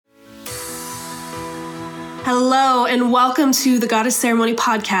Hello, and welcome to the Goddess Ceremony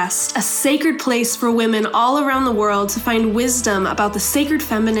Podcast, a sacred place for women all around the world to find wisdom about the sacred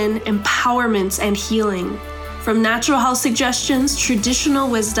feminine, empowerment, and healing. From natural health suggestions, traditional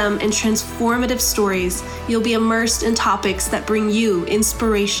wisdom, and transformative stories, you'll be immersed in topics that bring you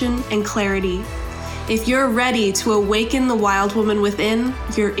inspiration and clarity. If you're ready to awaken the wild woman within,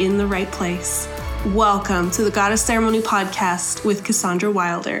 you're in the right place. Welcome to the Goddess Ceremony Podcast with Cassandra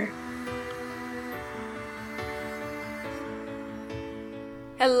Wilder.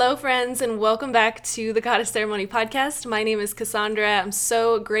 Hello, friends, and welcome back to the Goddess Ceremony Podcast. My name is Cassandra. I'm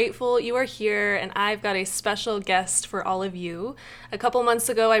so grateful you are here, and I've got a special guest for all of you. A couple months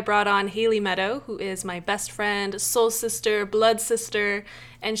ago, I brought on Haley Meadow, who is my best friend, soul sister, blood sister,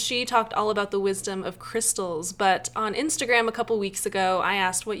 and she talked all about the wisdom of crystals. But on Instagram a couple weeks ago, I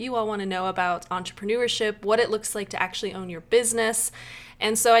asked what you all want to know about entrepreneurship, what it looks like to actually own your business.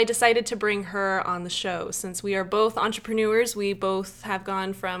 And so I decided to bring her on the show. Since we are both entrepreneurs, we both have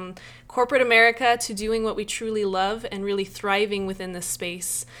gone from corporate America to doing what we truly love and really thriving within this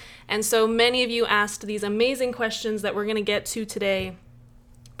space. And so many of you asked these amazing questions that we're going to get to today.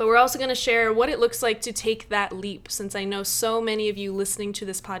 But we're also going to share what it looks like to take that leap, since I know so many of you listening to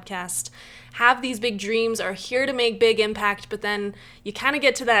this podcast have these big dreams, are here to make big impact, but then you kind of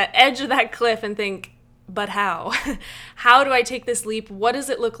get to that edge of that cliff and think, but how? How do I take this leap? What does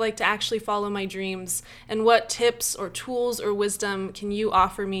it look like to actually follow my dreams? And what tips or tools or wisdom can you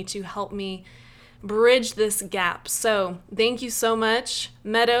offer me to help me bridge this gap? So thank you so much,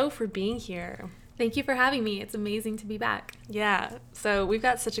 Meadow, for being here. Thank you for having me. It's amazing to be back. Yeah, so we've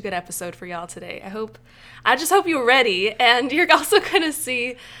got such a good episode for y'all today. I just hope you're ready, and you're also going to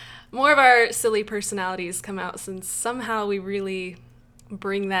see more of our silly personalities come out, since somehow we really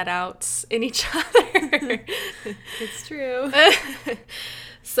bring that out in each other. It's true.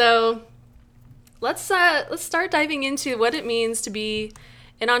 So let's start diving into what it means to be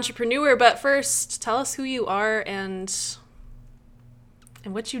an entrepreneur. But first, tell us who you are and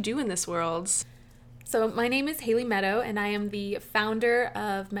what you do in this world. So my name is Haley Meadow, and I am the founder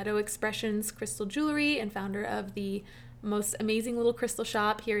of Meadow Expressions Crystal Jewelry and founder of the most amazing little crystal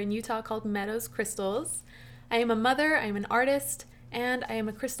shop here in Utah called Meadows Crystals. I am a mother, I am an artist, and I am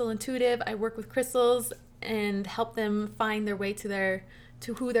a crystal intuitive. I work with crystals and help them find their way to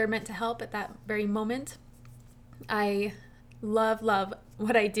who they're meant to help at that very moment. I love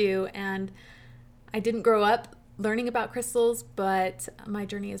what I do, and I didn't grow up learning about crystals, but my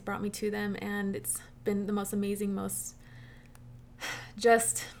journey has brought me to them, and it's been the most amazing,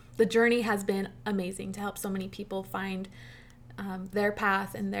 the journey has been amazing to help so many people find their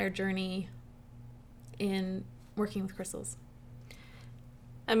path and their journey in working with crystals.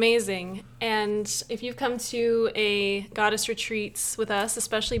 Amazing. And if you've come to a goddess retreats with us,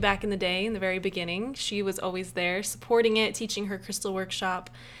 especially back in the day, in the very beginning, she was always there supporting it, teaching her crystal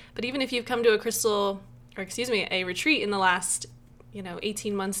workshop. But even if you've come to a retreat in the last,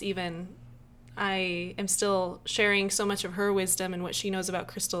 18 months even, I am still sharing so much of her wisdom and what she knows about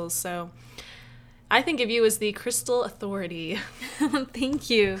crystals. So I think of you as the crystal authority. Thank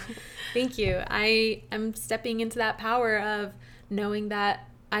you. I am stepping into that power of knowing that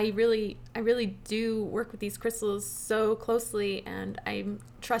I really do work with these crystals so closely, and I'm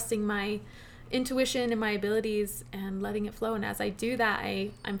trusting my intuition and my abilities and letting it flow. And as I do that,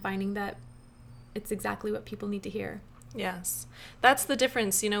 I'm finding that it's exactly what people need to hear. Yes. That's the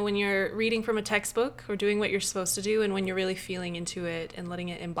difference, when you're reading from a textbook or doing what you're supposed to do, and when you're really feeling into it and letting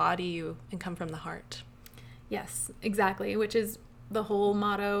it embody you and come from the heart. Yes, exactly, which is the whole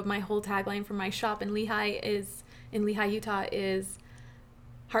motto, my whole tagline for my shop in Lehi, Utah, is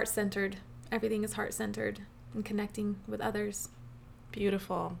heart-centered. Everything is heart-centered and connecting with others.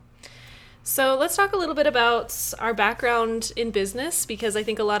 Beautiful. So let's talk a little bit about our background in business, because I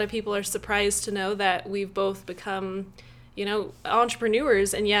think a lot of people are surprised to know that we've both become,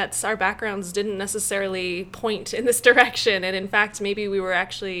 entrepreneurs, and yet our backgrounds didn't necessarily point in this direction. And in fact, maybe we were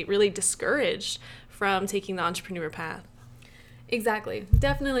actually really discouraged from taking the entrepreneur path. Exactly.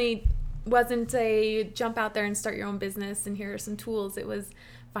 Definitely wasn't a jump out there and start your own business and here are some tools. It was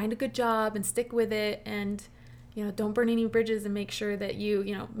find a good job and stick with it, and don't burn any bridges, and make sure that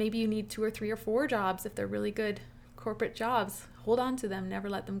maybe you need 2 or 3 or 4 jobs if they're really good corporate jobs. Hold on to them, never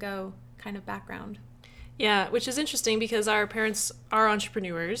let them go kind of background. Yeah, which is interesting because our parents are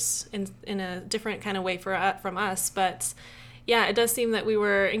entrepreneurs in a different kind of way from us. But yeah, it does seem that we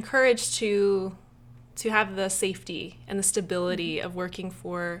were encouraged to have the safety and the stability of working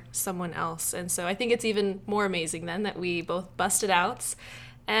for someone else. And so I think it's even more amazing then that we both busted out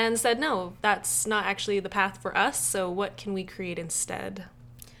and said, no, that's not actually the path for us. So what can we create instead?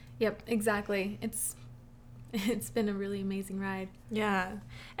 Yep, exactly. It's It's been a really amazing ride. Yeah.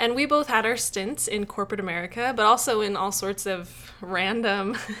 And we both had our stints in corporate America, but also in all sorts of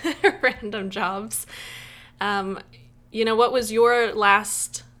random jobs. What was your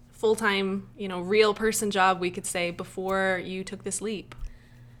last full-time, real person job, we could say, before you took this leap?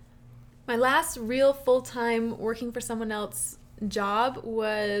 My last real full-time working for someone else job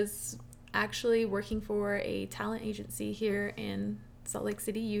was actually working for a talent agency here in Salt Lake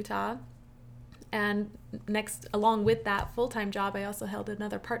City, Utah. And next, along with that full-time job, I also held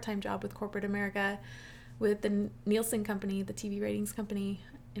another part-time job with corporate America with the Nielsen company, the TV ratings company,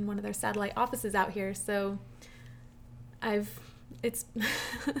 in one of their satellite offices out here. So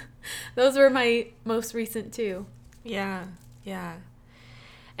those were my most recent two. Yeah.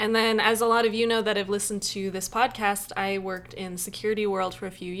 And then, as a lot of you know that have listened to this podcast, I worked in the security world for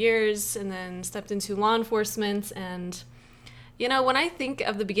a few years and then stepped into law enforcement. And, when I think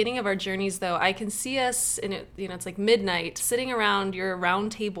of the beginning of our journeys, though, I can see us in it, it's like midnight, sitting around your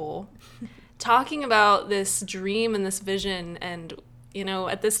round table, talking about this dream and this vision. And,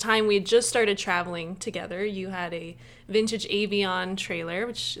 at this time, we had just started traveling together. You had a vintage Avion trailer,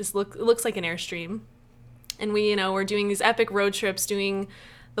 which looks like an Airstream. And we, were doing these epic road trips, doing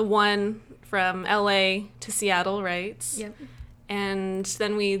the one from LA to Seattle, right? Yep. And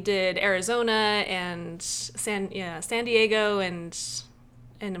then we did Arizona and San Diego and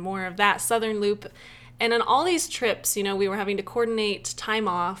more of that southern loop. And on all these trips, we were having to coordinate time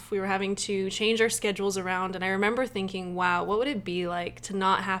off. We were having to change our schedules around. And I remember thinking, wow, what would it be like to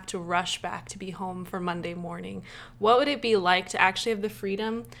not have to rush back to be home for Monday morning? What would it be like to actually have the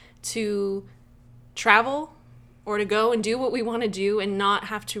freedom to travel or to go and do what we want to do and not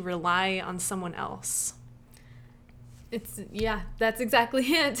have to rely on someone else? That's exactly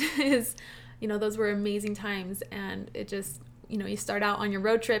it. Those were amazing times, and it just, you start out on your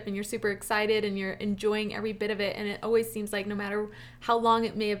road trip and you're super excited and you're enjoying every bit of it. And it always seems like no matter how long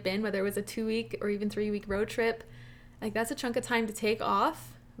it may have been, whether it was a 2-week or even 3-week road trip, like that's a chunk of time to take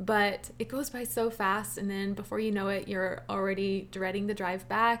off, but it goes by so fast. And then before you know it, you're already dreading the drive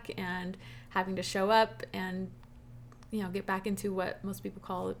back and having to show up and, get back into what most people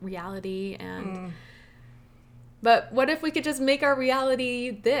call reality. And but what if we could just make our reality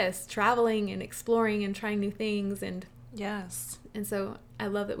this, traveling and exploring and trying new things? And yes. And so I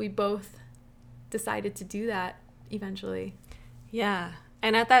love that we both decided to do that eventually. Yeah.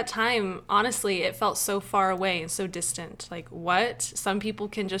 And at that time, honestly, it felt so far away and so distant. Like, what? Some people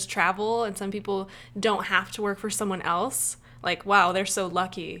can just travel and some people don't have to work for someone else. Like, wow, they're so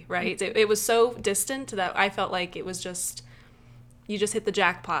lucky, right? It was so distant that I felt like it was just, you just hit the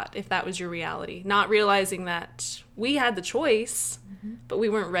jackpot if that was your reality. Not realizing that we had the choice, but we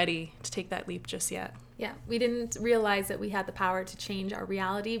weren't ready to take that leap just yet. Yeah, we didn't realize that we had the power to change our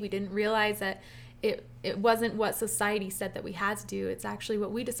reality. We didn't realize that it wasn't what society said that we had to do. It's actually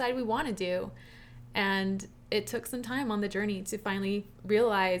what we decided we want to do. And it took some time on the journey to finally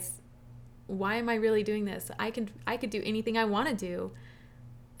realize, why am I really doing this? I could do anything I want to do.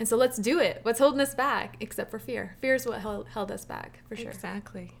 And so let's do it. What's holding us back? Except for fear. Fear is what held us back, for sure.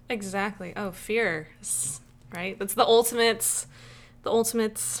 Exactly. Oh, fear, right? That's the ultimate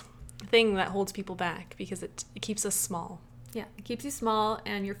thing that holds people back, because it keeps us small. Yeah, it keeps you small,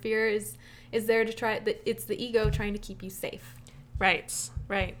 and your fear is there to try. It's the ego trying to keep you safe. Right.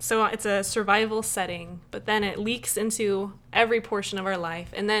 So it's a survival setting, but then it leaks into every portion of our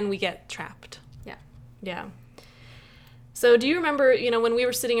life, and then we get trapped. Yeah. So do you remember, when we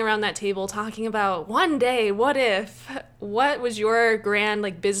were sitting around that table talking about one day, what was your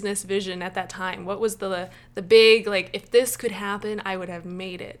grand, business vision at that time? What was the big, if this could happen, I would have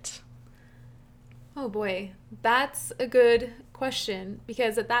made it? Oh boy, that's a good question,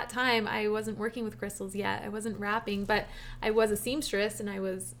 because at that time I wasn't working with crystals yet. I wasn't wrapping, but I was a seamstress, and I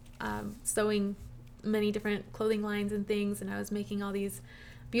was sewing many different clothing lines and things, and I was making all these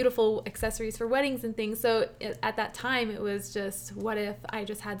beautiful accessories for weddings and things. So at that time, it was just, what if I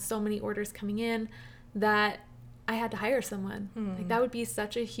just had so many orders coming in that I had to hire someone? That would be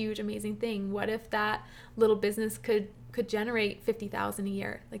such a huge, amazing thing. What if that little business could generate $50,000 a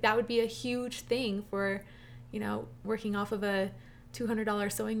year? That would be a huge thing for, working off of a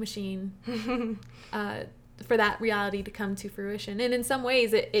 $200 sewing machine, for that reality to come to fruition. And in some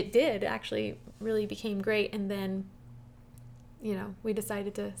ways it did actually really became great. And then, we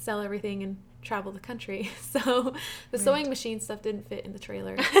decided to sell everything and travel the country. So the sewing machine stuff didn't fit in the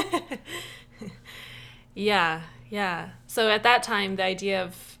trailer. Yeah. So at that time, the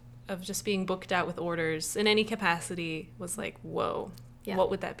idea of just being booked out with orders in any capacity was like, whoa,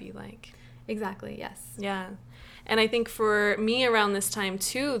 what would that be like? Exactly, yes. Yeah. And I think for me around this time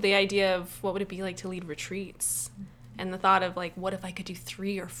too, the idea of what would it be like to lead retreats, and the thought of like, what if I could do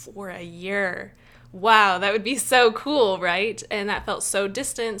 3 or 4 a year? Wow, that would be so cool, right? And that felt so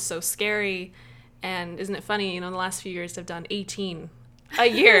distant, so scary. And isn't it funny, the last few years I've done 18 a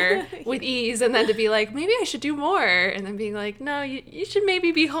year with ease, and then to be like, maybe I should do more, and then being like, no, you should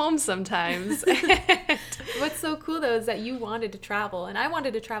maybe be home sometimes. What's so cool though is that you wanted to travel, and I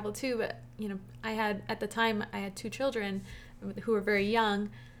wanted to travel too, but at the time I had 2 children who were very young,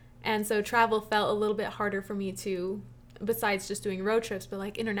 and so travel felt a little bit harder for me to, besides just doing road trips, but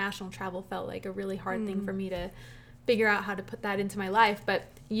like international travel felt like a really hard thing for me to figure out how to put that into my life. But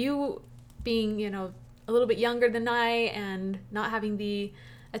you being, a little bit younger than I and not having the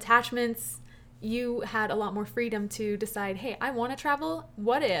attachments, you had a lot more freedom to decide, hey, I want to travel.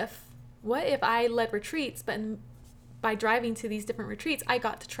 What if I led retreats, but by driving to these different retreats, I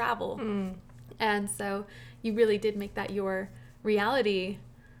got to travel. And so you really did make that your reality.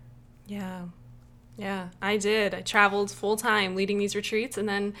 Yeah, I did. I traveled full time leading these retreats, and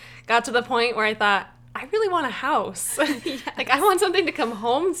then got to the point where I thought, I really want a house. Yes. Like, I want something to come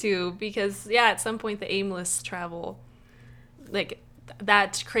home to, because at some point the aimless travel, like,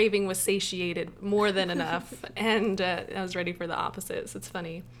 that craving was satiated more than enough. And I was ready for the opposites. It's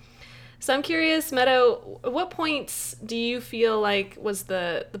funny. So I'm curious, Meadow, what points do you feel like was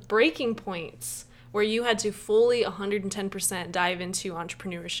the breaking points where you had to fully 110% dive into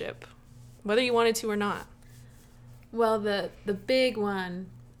entrepreneurship, whether you wanted to or not? Well, the big one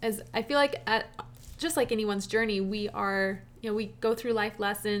is, I feel like just like anyone's journey, we are, we go through life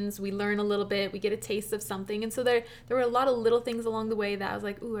lessons, we learn a little bit, we get a taste of something. And so there were a lot of little things along the way that I was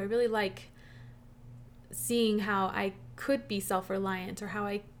like, ooh, I really like seeing how I could be self-reliant, or how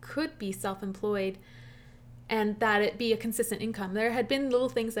I could be self-employed, and that it be a consistent income. There had been little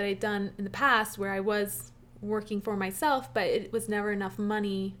things that I'd done in the past where I was working for myself, but it was never enough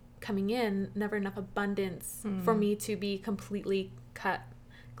money coming in, never enough abundance for me to be completely cut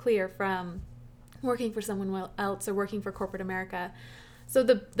clear from working for someone else or working for corporate America. So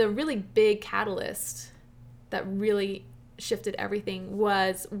the really big catalyst that really shifted everything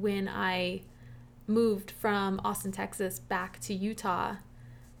was when I moved from Austin, Texas back to Utah,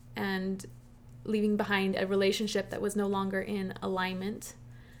 and leaving behind a relationship that was no longer in alignment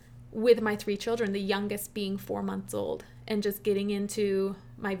with my 3 children, the youngest being 4 months old, and just getting into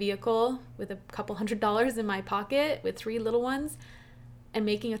my vehicle with a couple $100s in my pocket with 3 little ones, and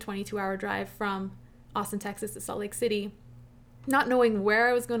making a 22-hour drive from Austin, Texas to Salt Lake City, not knowing where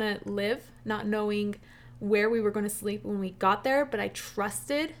I was going to live, not knowing where we were going to sleep when we got there, but I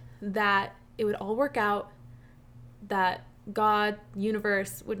trusted that it would all work out, that God,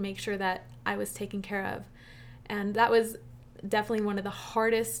 universe, would make sure that I was taken care of. And that was definitely one of the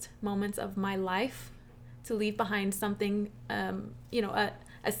hardest moments of my life, to leave behind something,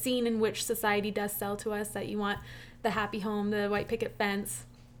 a scene in which society does sell to us that you want the happy home, the white picket fence,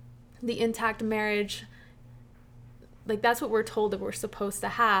 the intact marriage. Like, that's what we're told that we're supposed to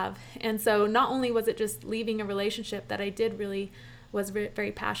have. And so not only was it just leaving a relationship that I did really was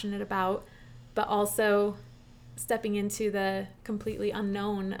very passionate about, but also stepping into the completely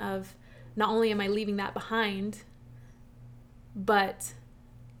unknown of, not only am I leaving that behind, but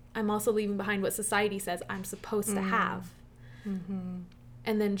I'm also leaving behind what society says I'm supposed to have.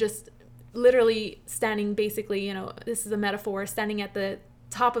 And then just literally standing, basically, this is a metaphor, standing at the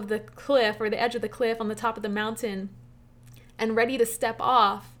top of the cliff, or the edge of the cliff on the top of the mountain, and ready to step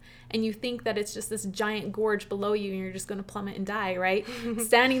off, and you think that it's just this giant gorge below you and you're just going to plummet and die, right?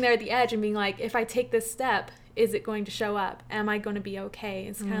 Standing there at the edge and being like, if I take this step, is it going to show up? Am I going to be okay?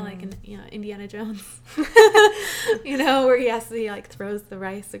 It's kind of like in, Indiana Jones, where he throws the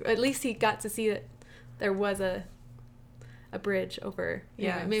rice. At least he got to see that there was a bridge over.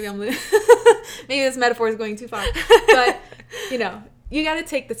 Yeah. Maybe maybe this metaphor is going too far, but you got to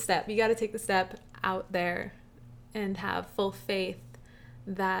take the step. You got to take the step out there and have full faith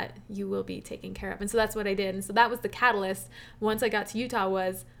that you will be taken care of. And so that's what I did. And so that was the catalyst once I got to Utah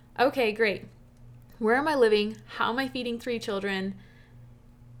was, okay, great. Where am I living? How am I feeding 3 children?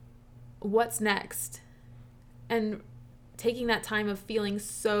 What's next? And taking that time of feeling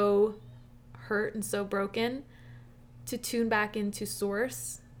so hurt and so broken to tune back into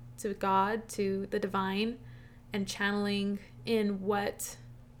source, to God, to the divine, and channeling in what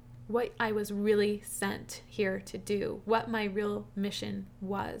I was really sent here to do, what my real mission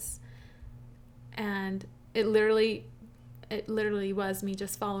was. And it literally was me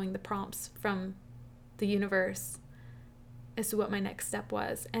just following the prompts from the universe as to what my next step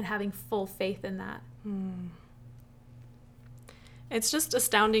was, and having full faith in that. It's just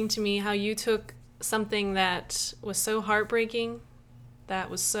astounding to me how you took something that was so heartbreaking, that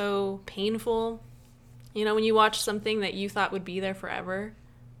was so painful. You know, when you watch something that you thought would be there forever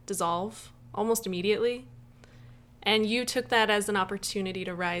dissolve almost immediately, and you took that as an opportunity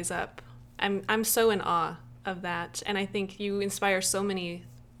to rise up. I'm so in awe of that, and I think you inspire so many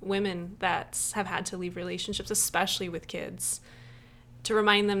women that have had to leave relationships, especially with kids, to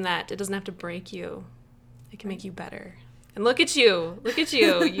remind them that it doesn't have to break you. It can make you better. And look at you.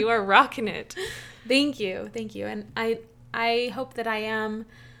 You are rocking it. Thank you. And I hope that I am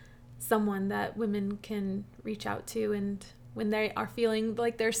someone that women can reach out to, and when they are feeling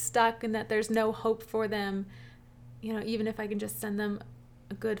like they're stuck and that there's no hope for them, you know, even if I can just send them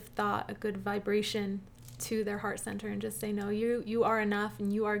a good thought, a good vibration to their heart center, and just say, no, you are enough,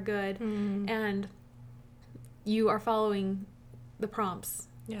 and you are good, and you are following the prompts.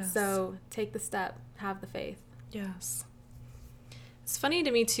 Yes. So take the step, have the faith. Yes. It's funny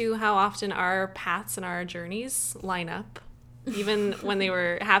to me too how often our paths and our journeys line up, even when they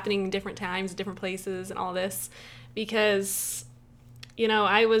were happening different times, different places, and all this, because, you know,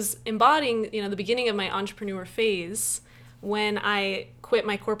 I was embodying, you know, the beginning of my entrepreneur phase when I quit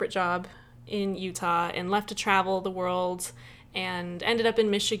my corporate job in Utah and left to travel the world and ended up in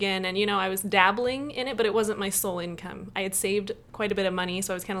Michigan. And, you know, I was dabbling in it, but it wasn't my sole income. I had saved quite a bit of money,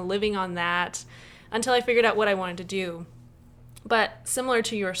 so I was kind of living on that until I figured out what I wanted to do. But similar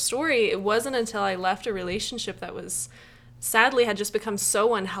to your story, it wasn't until I left a relationship that was sadly had just become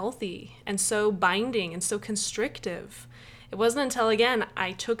so unhealthy and so binding and so constrictive. It wasn't until, again,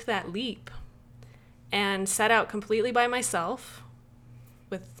 I took that leap and set out completely by myself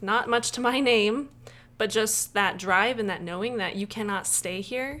with not much to my name, but just that drive and that knowing that you cannot stay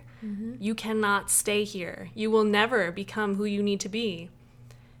here. You cannot stay here. You will never become who you need to be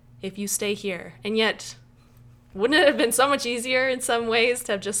if you stay here. And yet, wouldn't it have been so much easier in some ways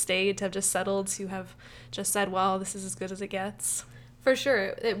to have just stayed, to have just settled, to have just said, well, this is as good as it gets? For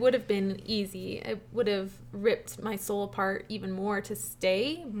sure. It would have been easy. It would have ripped my soul apart even more to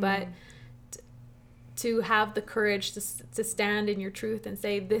stay, but to have the courage to stand in your truth and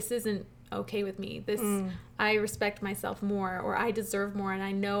say, this isn't okay with me. I respect myself more, or I deserve more, and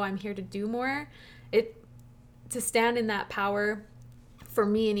I know I'm here to do more. To stand in that power, for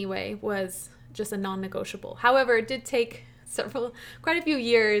me anyway, was just a non-negotiable. However, it did take quite a few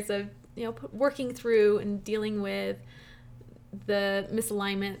years of, you know, working through and dealing with the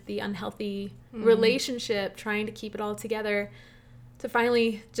misalignment, the unhealthy relationship, trying to keep it all together, to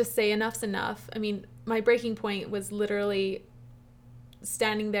finally just say enough's enough. I mean, my breaking point was literally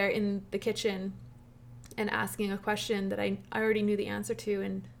standing there in the kitchen and asking a question that I already knew the answer to,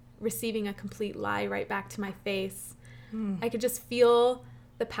 and receiving a complete lie right back to my face. I could just feel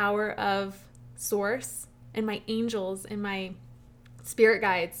the power of Source and my angels and my spirit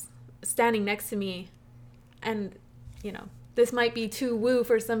guides standing next to me. And, you know, this might be too woo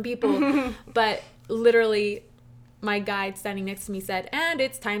for some people, but literally my guide standing next to me said, and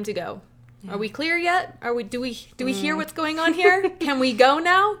it's time to go. Are we clear yet? Do we hear what's going on here? Can we go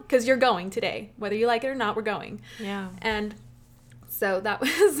now? Because you're going today. Whether you like it or not, we're going. Yeah. And so that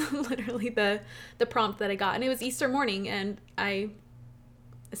was literally the prompt that I got. And it was Easter morning, and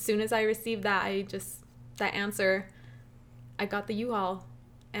as soon as I received that answer, I got the U-Haul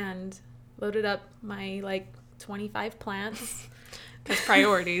and loaded up my 25 plants. Because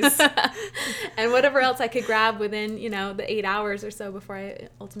priorities. And whatever else I could grab within, you know, the 8 hours or so before I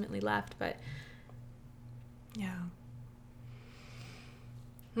ultimately left. But yeah.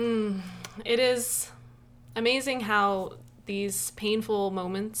 It is amazing how these painful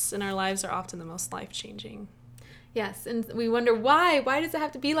moments in our lives are often the most life-changing. Yes, and we wonder why does it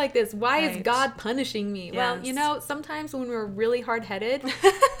have to be like this? Why is God punishing me? Yes. Well, you know, sometimes when we're really hard-headed,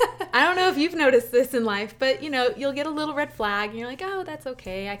 I don't know if you've noticed this in life, but, you know, you'll get a little red flag, and you're like, oh, that's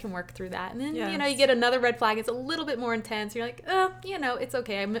okay, I can work through that. And then, you know, you get another red flag, it's a little bit more intense. You're like, oh, you know, it's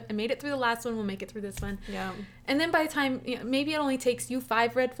okay. I made it through the last one, we'll make it through this one. Yeah. And then by the time, you know, maybe it only takes you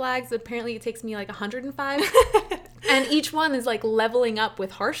 5 red flags, but apparently it takes me 105. And each one is leveling up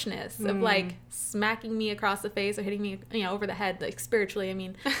with harshness of smacking me across the face or hitting me, you know, over the head, spiritually. I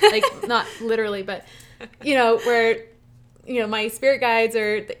mean, not literally, but, you know, where, you know, my spirit guides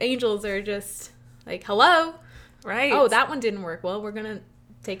or the angels are just hello. Right. Oh, that one didn't work. Well, we're going to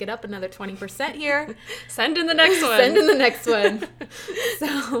take it up another 20% here. Send in the next one. Send in the next one.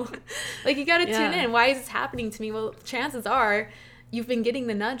 So, you got to tune in. Why is this happening to me? Well, chances are you've been getting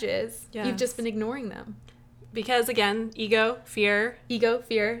the nudges. Yes. You've just been ignoring them. Because, again, ego, fear.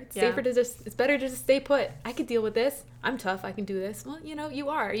 It's safer to it's better to just stay put. I could deal with this. I'm tough. I can do this. Well, you know, you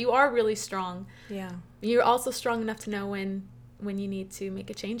are really strong. Yeah. You're also strong enough to know when you need to make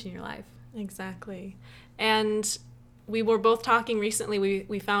a change in your life. Exactly. And we were both talking recently,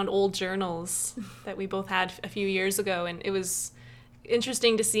 we found old journals that we both had a few years ago, and it was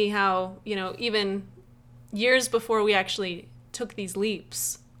interesting to see how, even years before we actually took these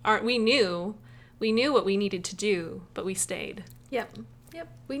leaps, we knew what we needed to do, but we stayed. Yep.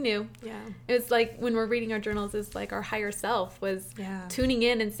 We knew. Yeah. It was like when we're reading our journals, it's like our higher self was tuning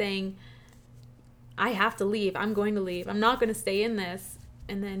in and saying, I have to leave. I'm going to leave. I'm not going to stay in this.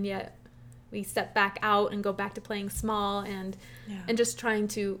 And then yet we step back out and go back to playing small and just trying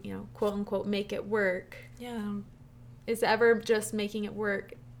to, quote unquote, make it work. Yeah. Is ever just making it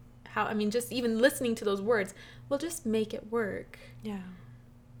work? Just even listening to those words, well, just make it work. Yeah.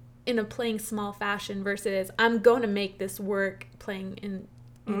 In a playing small fashion versus I'm going to make this work playing in,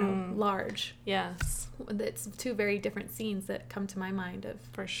 large. Yes. It's two very different scenes that come to my mind of.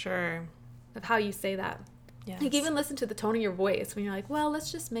 For sure. Of how you say that. Yes. Like, even listen to the tone of your voice when you're like, well, let's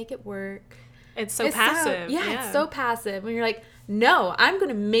just make it work. It's passive. It's so passive. When you're like, no, I'm going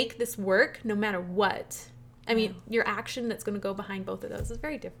to make this work no matter what. I mean, your action that's going to go behind both of those is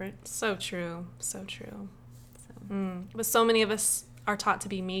very different. So true. So true. But so many of us are taught to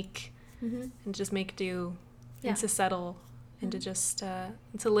be meek and just make do and to settle and to just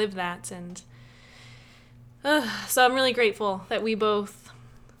to live that. And so I'm really grateful that we both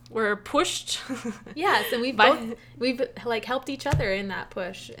were pushed. Yes, and we've like helped each other in that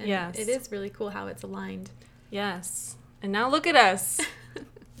push. And it is really cool how it's aligned. Yes. And now look at us.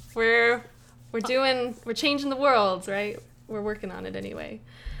 We're changing the world, right? We're working on it anyway.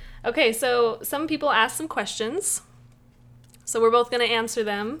 Okay, so some people asked some questions. So we're both going to answer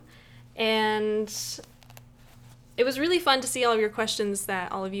them. And it was really fun to see all of your questions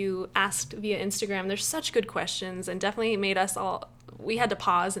that all of you asked via Instagram. There's such good questions, and definitely made us all, we had to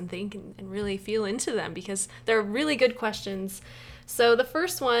pause and think and really feel into them because they're really good questions. So the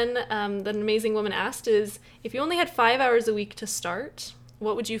first one that an amazing woman asked is, if you only had 5 hours a week to start,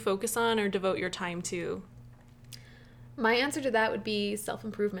 what would you focus on or devote your time to? My answer to that would be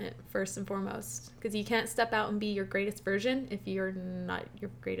self-improvement, first and foremost, because you can't step out and be your greatest version if you're not your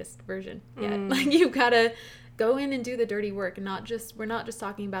greatest version yet. Like, you've got to go in and do the dirty work, and we're not just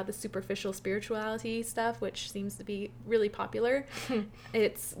talking about the superficial spirituality stuff, which seems to be really popular.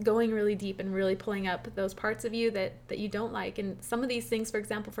 It's going really deep and really pulling up those parts of you that you don't like. And some of these things, for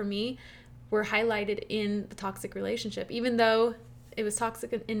example, for me, were highlighted in the toxic relationship. Even though it was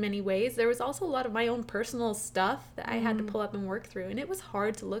toxic in many ways, there was also a lot of my own personal stuff that I had to pull up and work through. And it was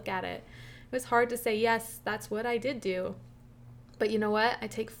hard to look at it. It was hard to say, yes, that's what I did do. But you know what? I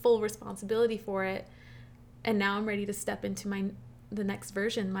take full responsibility for it. And now I'm ready to step into the next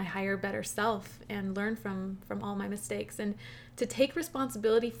version, my higher, better self, and learn from all my mistakes. And to take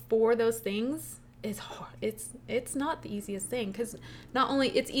responsibility for those things is hard. It's not the easiest thing, because not only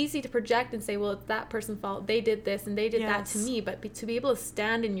it's easy to project and say, well, it's that person's fault, they did this and they did that to me, but to be able to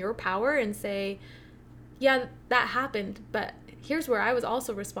stand in your power and say, yeah, that happened, but here's where I was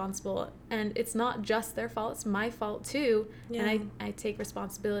also responsible, and it's not just their fault, it's my fault too, and I take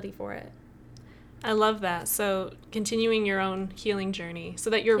responsibility for it. I love that. So continuing your own healing journey so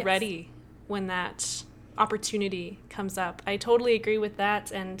that you're ready when that opportunity comes up. I totally agree with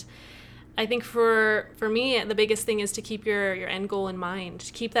that. And I think for me, the biggest thing is to keep your end goal in mind,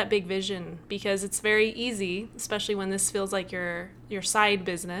 to keep that big vision, because it's very easy, especially when this feels like your side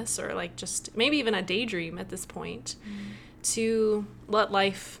business or like just maybe even a daydream at this point, to let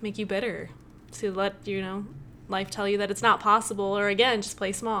life make you bitter, to let, life tell you that it's not possible, or again, just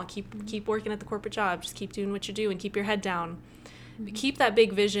play small, keep working at the corporate job, just keep doing what you do and keep your head down. But keep that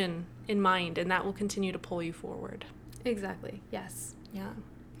big vision in mind, and that will continue to pull you forward. Exactly. Yes. Yeah.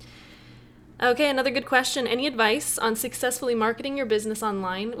 Okay, another good question. Any advice on successfully marketing your business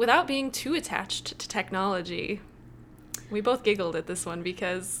online without being too attached to technology? We both giggled at this one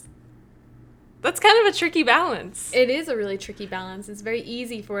because that's kind of a tricky balance. It is a really tricky balance. It's very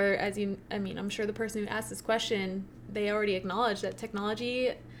easy for, I'm sure the person who asked this question, they already acknowledge that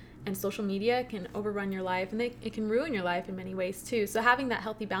technology and social media can overrun your life, and it can ruin your life in many ways too. So having that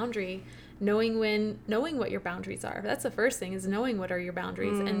healthy boundary, knowing what your boundaries are. That's the first thing, is knowing what are your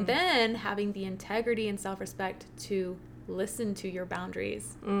boundaries, and then having the integrity and self-respect to listen to your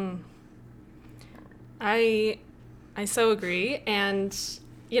boundaries. I so agree. And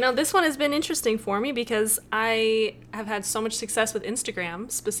this one has been interesting for me because I have had so much success with Instagram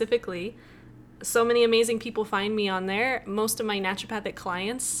specifically. So many amazing people find me on there. Most of my naturopathic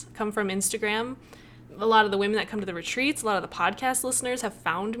clients come from Instagram. A lot of the women that come to the retreats, a lot of the podcast listeners have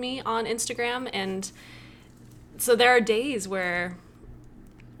found me on Instagram. And so there are days where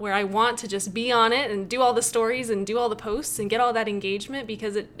where I want to just be on it and do all the stories and do all the posts and get all that engagement,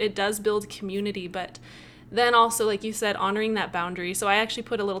 because it does build community. But then also, like you said, honoring that boundary. So I actually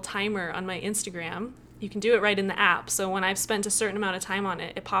put a little timer on my Instagram. You can do it right in the app. So when I've spent a certain amount of time on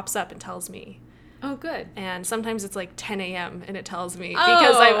it, it pops up and tells me. Oh, good. And sometimes it's like 10 a.m. and it tells me, Oh.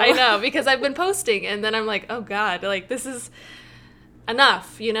 because I know, because I've been posting, and then I'm like, oh God, like this is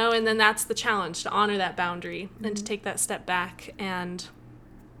enough, you know? And then that's the challenge, to honor that boundary and to take that step back. And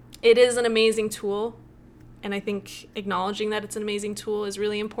it is an amazing tool. And I think acknowledging that it's an amazing tool is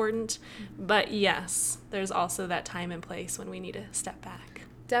really important. But yes, there's also that time and place when we need to step back.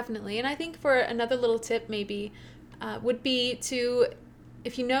 Definitely. And I think for another little tip maybe would be to,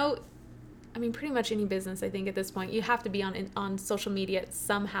 if you know, I mean, pretty much any business, I think at this point, you have to be on social media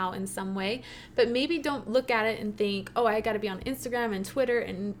somehow in some way. But maybe don't look at it and think, oh, I got to be on Instagram and Twitter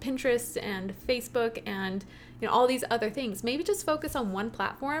and Pinterest and Facebook and, you know, all these other things. Maybe just focus on one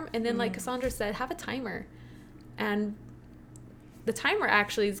platform. And then, like Cassandra said, have a timer. And the timer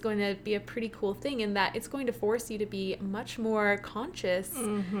actually is going to be a pretty cool thing in that it's going to force you to be much more conscious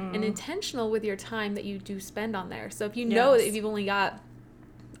and intentional with your time that you do spend on there. So if you know that if you've only got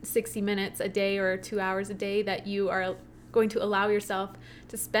 60 minutes a day or 2 hours a day that you are going to allow yourself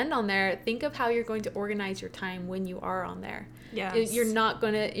to spend on there, think of how you're going to organize your time when you are on there. Yes. You're not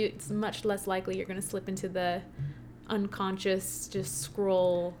going to, it's much less likely you're going to slip into the unconscious just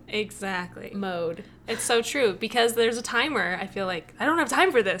scroll mode. It's so true, because there's a timer. I feel like I don't have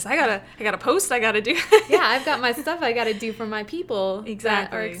time for this. I gotta post. I gotta do. Yeah, I've got my stuff I gotta do for my people that are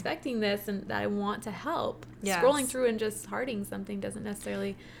Exactly. expecting this and that I want to help. Yes. Scrolling through and just hearting something doesn't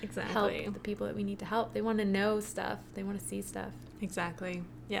necessarily Exactly. help the people that we need to help. They want to know stuff. They want to see stuff. Exactly.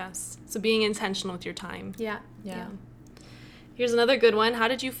 Yes. So being intentional with your time. Yeah. Yeah. Here's another good one. How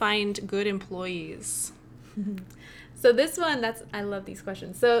did you find good employees? So this one, I love these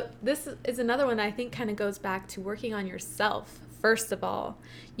questions. So this is another one that I think kind of goes back to working on yourself. First of all,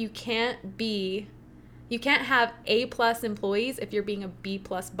 you can't have A+ employees if you're being a B+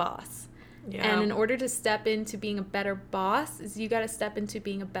 boss. Yeah. And in order to step into being a better boss, is you got to step into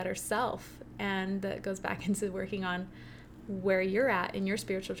being a better self. And that goes back into working on where you're at in your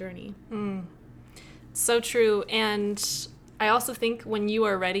spiritual journey. So true. And I also think when you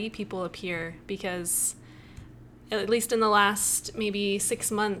are ready, people appear, because at least in the last maybe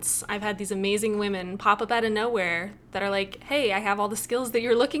 6 months, I've had these amazing women pop up out of nowhere that are like, hey, I have all the skills that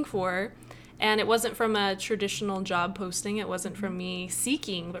you're looking for. And it wasn't from a traditional job posting. It wasn't from me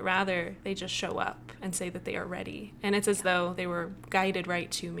seeking, but rather they just show up and say that they are ready. And it's as though they were guided right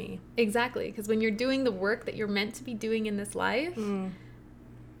to me. Exactly. Because when you're doing the work that you're meant to be doing in this life,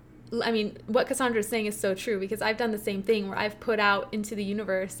 I mean, what Cassandra's saying is so true, because I've done the same thing where I've put out into the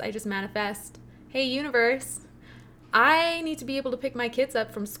universe, I just manifest, hey, universe, I need to be able to pick my kids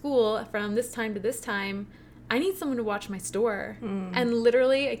up from school from this time to this time. I need someone to watch my store. And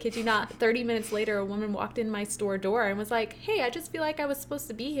literally, I kid you not, 30 minutes later, a woman walked in my store door and was like, hey, I just feel like I was supposed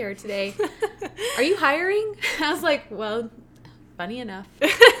to be here today. Are you hiring? I was like, well, funny enough.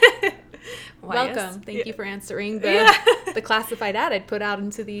 Welcome. Thank you for answering the classified ad I'd put out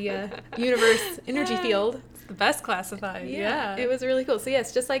into the universe energy field. It's the best classified. Yeah. It was really cool. So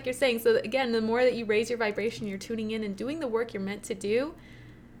yes, just like you're saying. So again, the more that you raise your vibration, you're tuning in and doing the work you're meant to do,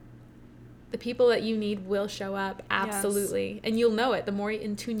 the people that you need will show up. Absolutely. Yes. And you'll know it. The more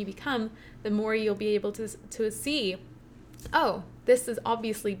in tune you become, the more you'll be able to see, oh, this has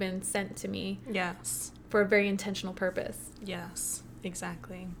obviously been sent to me. Yes. For a very intentional purpose. Yes.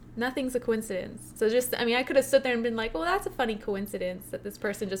 Exactly. Nothing's a coincidence. So just, I mean, I could have stood there and been like, well, that's a funny coincidence that this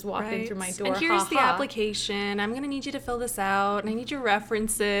person just walked in through my door. And here's the application. I'm going to need you to fill this out, and I need your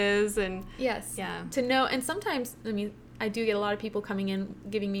references. And yes. Yeah. To know, and sometimes, I mean, I do get a lot of people coming in,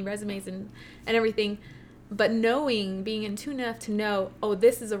 giving me resumes and everything, but being in tune enough to know, oh,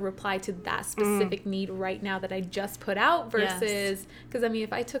 this is a reply to that specific need right now that I just put out versus, because I mean,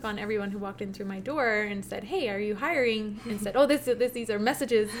 if I took on everyone who walked in through my door and said, hey, are you hiring? And said, oh, these are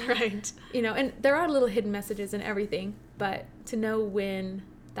messages. Right. You know, and there are little hidden messages and everything, but to know when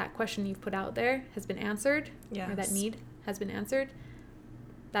that question you've put out there has been answered, or that need has been answered,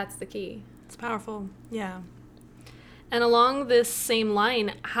 that's the key. It's powerful. Yeah. And along this same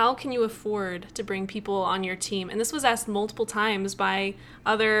line, how can you afford to bring people on your team? And this was asked multiple times by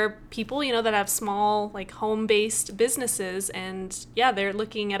other people, you know, that have small, like, home-based businesses. And yeah, they're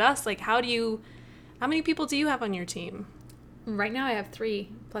looking at us like, how many people do you have on your team? Right now I have 3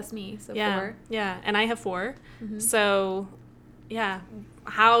 plus me, so 4. Yeah, and I have 4. So yeah,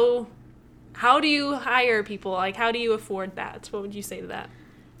 how do you hire people? Like, how do you afford that? What would you say to that?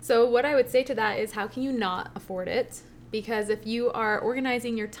 So what I would say to that is, how can you not afford it? Because if you are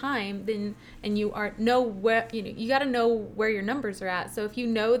organizing your time, then and you are know where you got to know where your numbers are at. So if you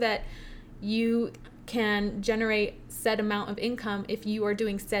know that you can generate said amount of income if you are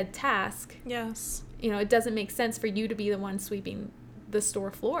doing said task, yes, it doesn't make sense for you to be the one sweeping the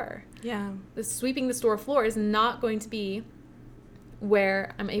store floor. Yeah. Sweeping the store floor is not going to be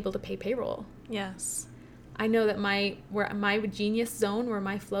where I'm able to pay payroll. Yes. I know that where my genius zone, where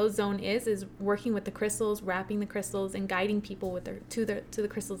my flow zone is working with the crystals, wrapping the crystals, and guiding people with to the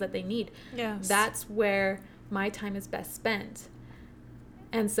crystals that they need. Yes. That's where my time is best spent.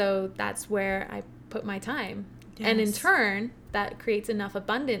 And so that's where I put my time. Yes. And in turn, that creates enough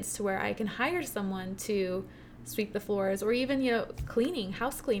abundance to where I can hire someone to sweep the floors, or even, cleaning,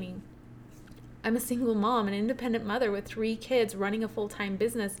 house cleaning. I'm a single mom, an independent mother with 3 kids, running a full-time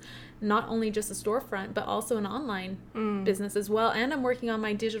business, not only just a storefront, but also an online business as well. And I'm working on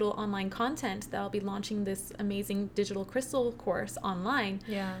my digital online content that I'll be launching this amazing digital crystal course online.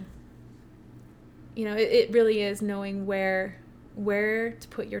 Yeah. It really is knowing where to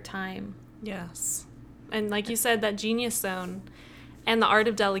put your time. Yes. And like you said, that genius zone and the art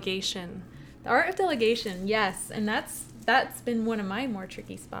of delegation. The art of delegation, yes. And that's been one of my more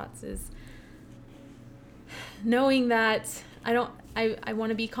tricky spots, is knowing that I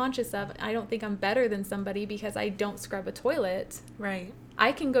want to be conscious of, I don't think I'm better than somebody because I don't scrub a toilet. Right.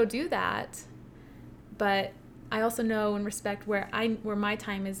 I can go do that, but I also know and respect where my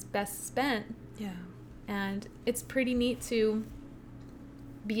time is best spent. Yeah. And it's pretty neat to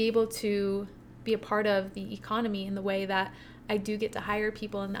be able to be a part of the economy in the way that I do get to hire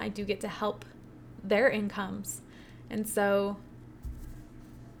people and I do get to help their incomes. And so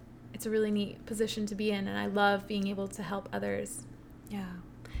it's a really neat position to be in, and I love being able to help others. Yeah.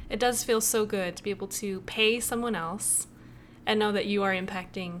 It does feel so good to be able to pay someone else and know that you are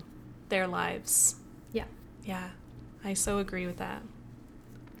impacting their lives. Yeah. Yeah. I so agree with that.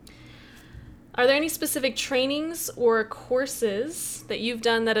 Are there any specific trainings or courses that you've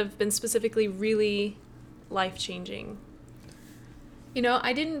done that have been specifically really life-changing?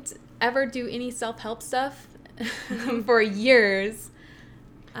 I didn't ever do any self-help stuff for years.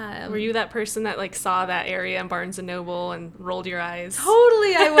 Were you that person that saw that area in Barnes & Noble and rolled your eyes?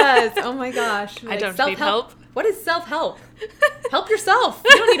 Totally, I was. Oh my gosh. I don't need help. What is self-help? Help yourself.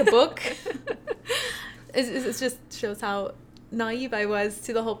 You don't need a book. It just shows how naive I was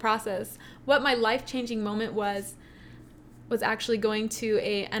to the whole process. What my life-changing moment was actually going to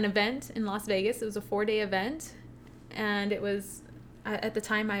an event in Las Vegas. It was a 4-day event, and it was, at the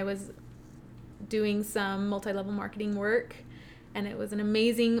time I was doing some multi-level marketing work, and it was an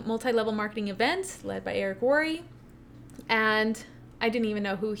amazing multi-level marketing event led by Eric Worre, and I didn't even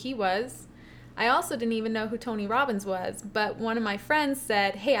know who he was. I also didn't even know who Tony Robbins was, but one of my friends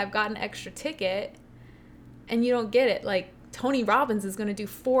said, hey, I've got an extra ticket, and you don't get it. Tony Robbins is going to do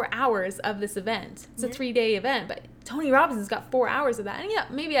 4 hours of this event. It's a 3-day event, but Tony Robbins has got 4 hours of that. And yeah,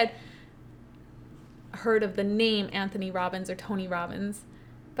 maybe I'd heard of the name Anthony Robbins or Tony Robbins,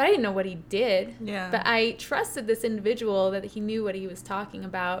 but I didn't know what he did. Yeah. But I trusted this individual that he knew what he was talking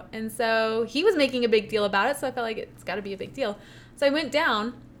about. And so he was making a big deal about it, so I felt like it's got to be a big deal. So I went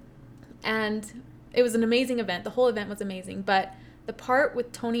down, and it was an amazing event. The whole event was amazing. But the part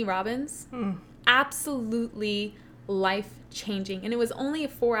with Tony Robbins, absolutely life-changing. And it was only a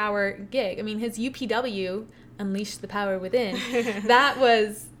 4-hour gig. I mean, his UPW, Unleash the Power Within, that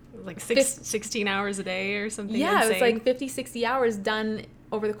was 16 hours a day or something. Yeah, insane. It was 50, 60 hours done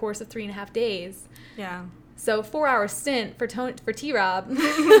over the course of 3.5 days. Yeah. So 4-hour stint for T-Rob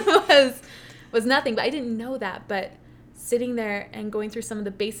was nothing, but I didn't know that. But sitting there and going through some of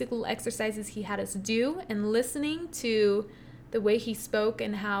the basic little exercises he had us do and listening to the way he spoke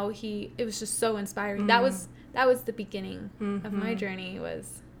and how it was just so inspiring. That was the beginning of my journey,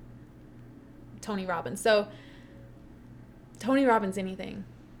 was Tony Robbins. So Tony Robbins, anything.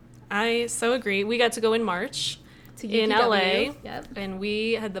 I so agree. We got to go in March in LA, and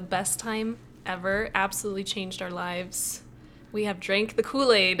we had the best time ever. Absolutely changed our lives. We have drank the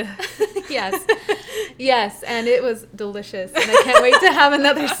Kool-Aid. Yes, and it was delicious, and I can't wait to have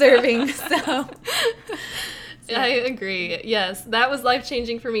another serving. So I agree. Yes, that was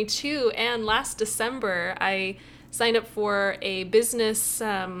life-changing for me too. And last December, I signed up for a business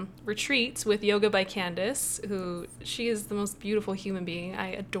retreat with Yoga by Candace, she is the most beautiful human being. I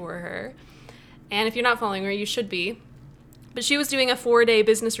adore her. And if you're not following her, you should be. But she was doing a 4-day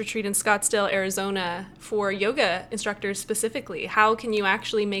business retreat in Scottsdale, Arizona for yoga instructors specifically. How can you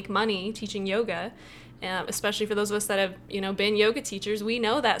actually make money teaching yoga? Especially for those of us that have, been yoga teachers, we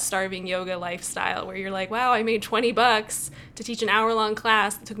know that starving yoga lifestyle where you're like, wow, I made $20 to teach an hour-long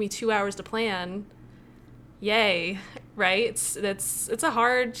class that took me 2 hours to plan. Yay. right? It's a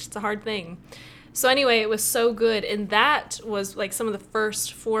hard thing. So anyway, it was so good, and that was like some of the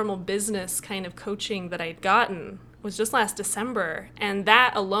first formal business kind of coaching that I'd gotten was just last December, and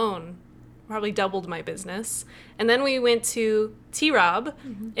that alone probably doubled my business. And then we went to T-Rob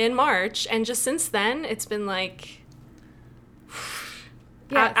in March, and just since then it's been like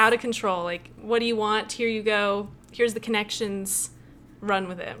out of control. Like, what do you want? Here you go. Here's the connections. Run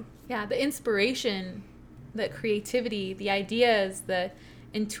with it. Yeah, the inspiration, the creativity, the ideas, the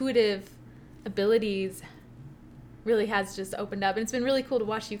intuitive abilities really has just opened up. And it's been really cool to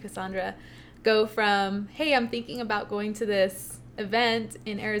watch you, Cassandra, go from, hey, I'm thinking about going to this event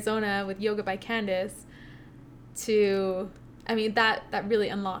in Arizona with Yoga by Candace, to, I mean, that really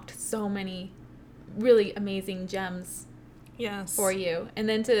unlocked so many really amazing gems for you. And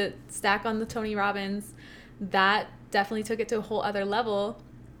then to stack on the Tony Robbins, that definitely took it to a whole other level.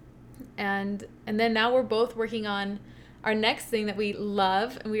 And then now we're both working on our next thing that we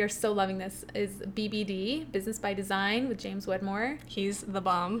love, and we are so loving this, is BBD, Business by Design, with James Wedmore. He's the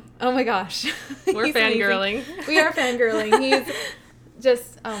bomb. Oh my gosh. We're fangirling. We are fangirling. He's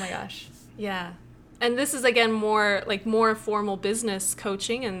just, oh my gosh. Yeah. And this is, again, more formal business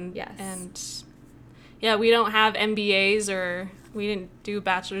coaching. And yeah, we don't have MBAs, or we didn't do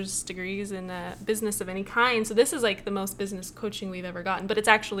bachelor's degrees in business of any kind. So this is like the most business coaching we've ever gotten, but it's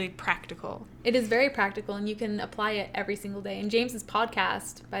actually practical. It is very practical, and you can apply it every single day. And James's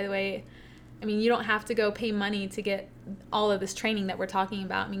podcast, by the way, I mean, you don't have to go pay money to get all of this training that we're talking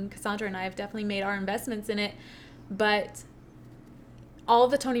about. I mean, Cassandra and I have definitely made our investments in it, but all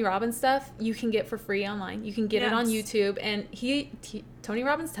of the Tony Robbins stuff you can get for free online. You can get it on YouTube, and Tony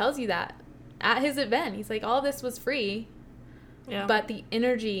Robbins tells you that at his event. He's like, all of this was free. Yeah. But the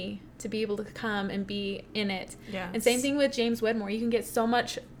energy to be able to come and be in it. Yes. And same thing with James Wedmore. You can get so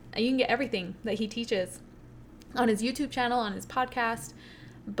much, you can get everything that he teaches on his YouTube channel, on his podcast.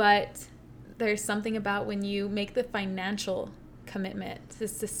 But there's something about when you make the financial commitment to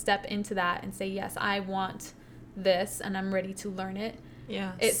step into that and say, yes, I want this and I'm ready to learn it.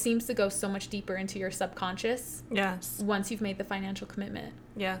 Yes. It seems to go so much deeper into your subconscious. Yes. Once you've made the financial commitment.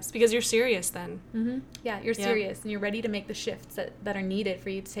 Yes, because you're serious then. Mm-hmm. Yeah, you're serious, and you're ready to make the shifts that are needed for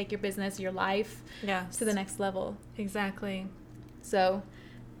you to take your business, your life to the next level. Exactly. So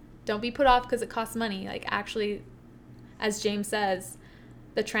don't be put off because it costs money. Like, actually, as James says,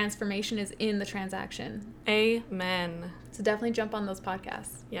 the transformation is in the transaction. Amen. So definitely jump on those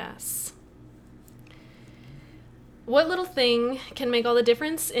podcasts. Yes. What little thing can make all the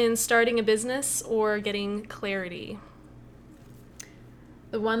difference in starting a business or getting clarity?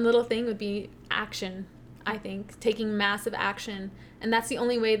 The one little thing would be action, I think. Taking massive action. And that's the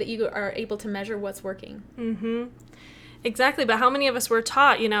only way that you are able to measure what's working. Mm-hmm. Exactly. But how many of us were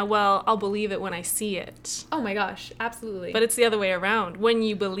taught, well, I'll believe it when I see it? Oh my gosh, absolutely. But it's the other way around. When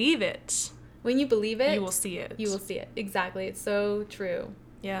you believe it, you will see it. You will see it. Exactly. It's so true.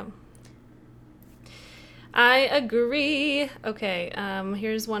 Yeah. I agree. Okay,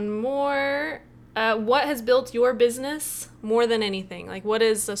 here's one more. What has built your business more than anything? Like, what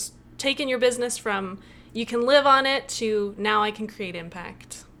has taken your business from you can live on it to now I can create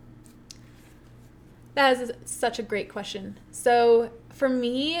impact? That is such a great question. So for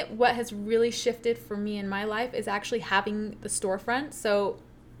me, what has really shifted for me in my life is actually having the storefront. So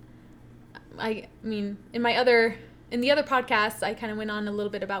I mean, in the other podcasts, I kind of went on a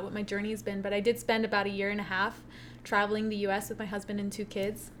little bit about what my journey has been, but I did spend about 1.5 years traveling the U.S. with my husband and 2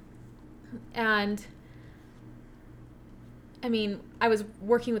 kids. And I mean, I was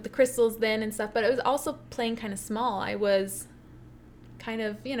working with the crystals then and stuff, but it was also playing kind of small. I was kind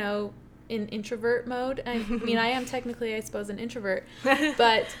of, in introvert mode. I mean, I am technically, I suppose, an introvert,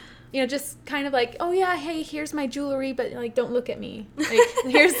 but just kind of like, oh yeah, hey, here's my jewelry, but like, don't look at me. Like,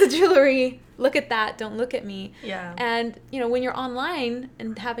 here's the jewelry. Look at that. Don't look at me. Yeah. And, when you're online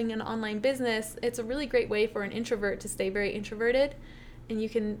and having an online business, it's a really great way for an introvert to stay very introverted. And you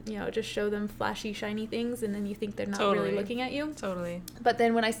can, just show them flashy, shiny things, and then you think they're not really looking at you. Totally. But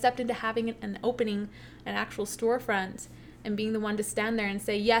then when I stepped into having an opening, an actual storefront, and being the one to stand there and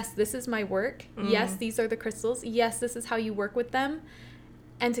say, yes, this is my work. Yes, these are the crystals. Yes, this is how you work with them.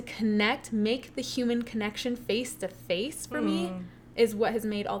 And to connect, make the human connection face to face for me is what has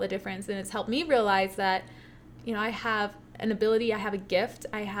made all the difference. And it's helped me realize that, I have an ability, I have a gift,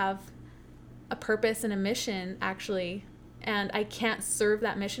 I have a purpose and a mission, actually. And I can't serve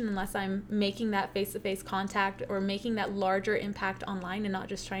that mission unless I'm making that face-to-face contact or making that larger impact online and not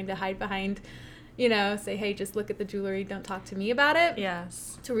just trying to hide behind, say, hey, just look at the jewelry, don't talk to me about it.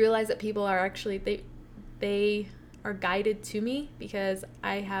 Yes. To realize that people are actually, they are guided to me because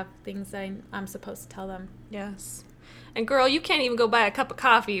I have things that I'm supposed to tell them. Yes. And girl, you can't even go buy a cup of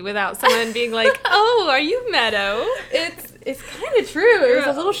coffee without someone being like, "Oh, are you Meadow?" It's kind of true. It was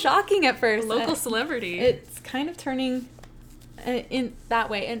a little shocking at first. Local celebrity. It's kind of turning in that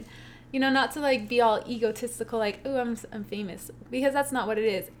way, and not to like be all egotistical, like, oh, I'm famous, because that's not what it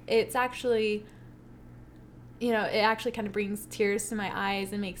is. It's actually, it actually kind of brings tears to my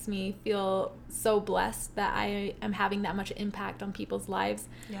eyes and makes me feel so blessed that I am having that much impact on people's lives.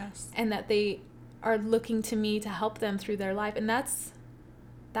 Yes. And that they are looking to me to help them through their life. And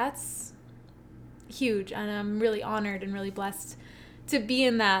that's huge. And I'm really honored and really blessed to be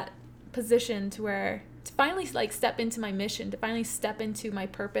in that position to finally like step into my mission, to finally step into my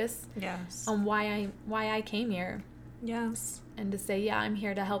purpose. Yes. On why I came here. Yes. And to say, yeah, I'm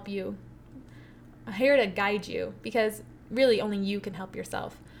here to help you. I'm here to guide you, because really only you can help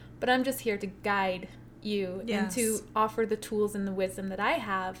yourself. But I'm just here to guide you, yes, and to offer the tools and the wisdom that I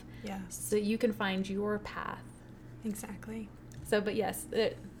have, yes, so you can find your path. Exactly. So, but yes,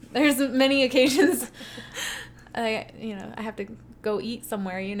 there's many occasions I have to go eat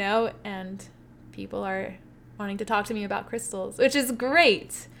somewhere, and people are wanting to talk to me about crystals, which is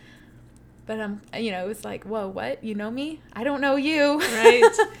great. But it was like, whoa, what? You know me? I don't know you.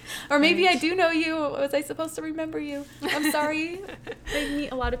 Right. Or maybe right. I do know you. Was I supposed to remember you? I'm sorry. I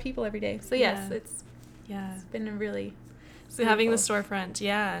meet a lot of people every day. So yes, yeah. It's been a really so having the storefront,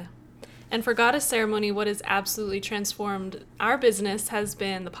 yeah. And for Goddess Ceremony, what has absolutely transformed our business has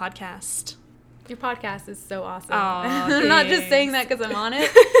been the podcast. Your podcast is so awesome. Oh, I'm not just saying that because I'm on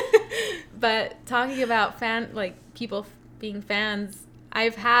it, but talking about people being fans.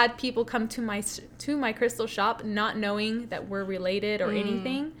 I've had people come to my crystal shop not knowing that we're related or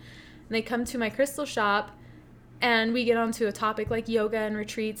anything. And they come to my crystal shop, and we get onto a topic like yoga and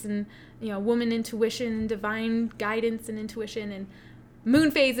retreats and woman intuition, divine guidance and intuition, and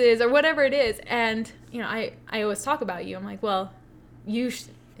moon phases or whatever it is. And I always talk about you. I'm like, well,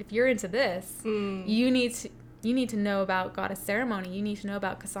 if you're into this, you need to know about Goddess Ceremony. You need to know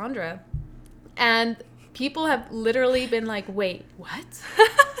about Cassandra. And people have literally been like, wait, what?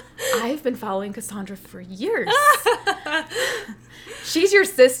 I've been following Cassandra for years. She's your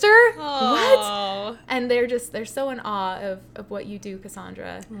sister? Aww. What? And they're so in awe of what you do,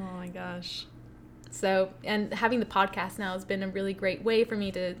 Cassandra. Oh my gosh. So, and having the podcast now has been a really great way for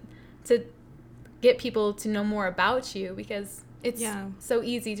me to get people to know more about you, because it's so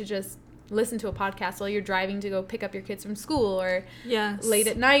easy to just listen to a podcast while you're driving to go pick up your kids from school, or late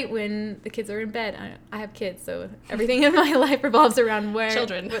at night when the kids are in bed. I have kids, so everything in my life revolves around what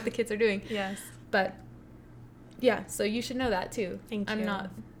the kids are doing. Yes. But yeah, so you should know that too. Thank you.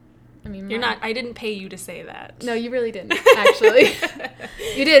 You're not, I didn't pay you to say that. No, you really didn't, actually.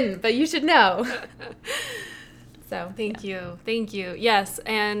 You didn't, but you should know. So Thank you. Yes,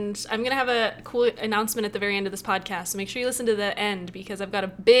 and I'm going to have a cool announcement at the very end of this podcast, so make sure you listen to the end, because I've got a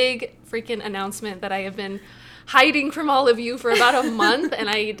big freaking announcement that I have been hiding from all of you for about a month, and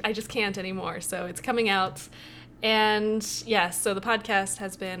I just can't anymore, so it's coming out. And yes, so the podcast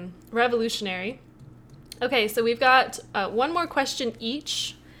has been revolutionary. Okay, so we've got one more question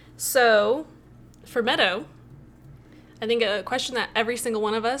each. So for Meadow, I think a question that every single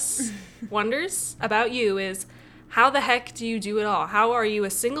one of us wonders about you is, how the heck do you do it all? How are you a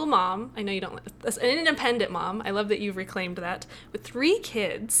single mom? I know you don't, an independent mom. I love that you've reclaimed that, with 3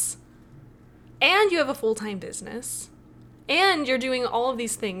 kids, and you have a full-time business, and you're doing all of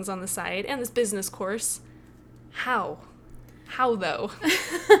these things on the side, and this business course. How though?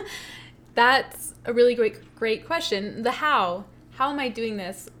 That's a really great question. The how am I doing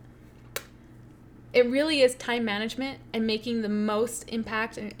this? It really is time management and making the most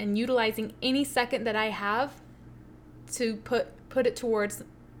impact and utilizing any second that I have to put it towards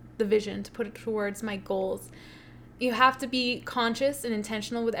the vision, to put it towards my goals. You have to be conscious and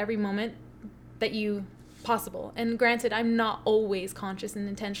intentional with every moment that you possible. And granted, I'm not always conscious and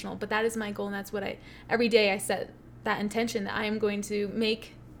intentional, but that is my goal, and that's what every day I set that intention that I am going to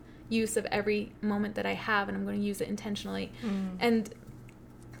make use of every moment that I have, and I'm going to use it intentionally. And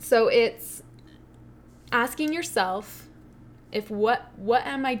so it's asking yourself, what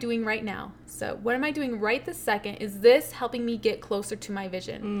am I doing right now? So what am I doing right this second? Is this helping me get closer to my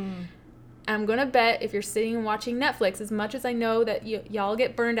vision? I'm going to bet if you're sitting and watching Netflix, as much as I know that y'all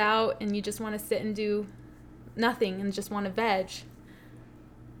get burned out and you just want to sit and do nothing and just want to veg,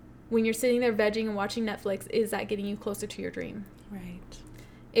 when you're sitting there vegging and watching Netflix, is that getting you closer to your dream? Right.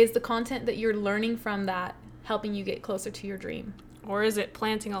 Is the content that you're learning from that helping you get closer to your dream? Or is it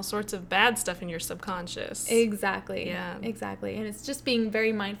planting all sorts of bad stuff in your subconscious? Exactly. Yeah. Exactly. And it's just being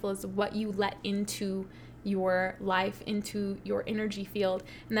very mindful as to what you let into your life into your energy field.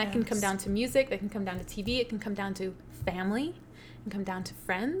 And that can come down to music, that can come down to TV, it can come down to family, it can come down to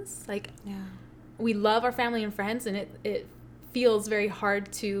friends. Like, we love our family and friends, and it feels very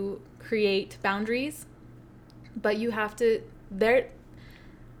hard to create boundaries. But you have to,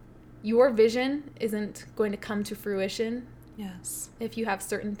 your vision isn't going to come to fruition if you have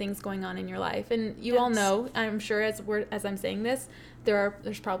certain things going on in your life. And you all know, I'm sure as I'm saying this,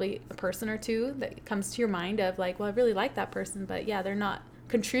 there's probably a person or two that comes to your mind of like, well, I really like that person, but yeah, they're not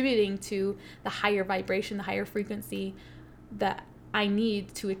contributing to the higher vibration, the higher frequency that I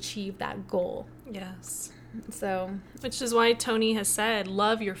need to achieve that goal. Yes. So, which is why Tony has said,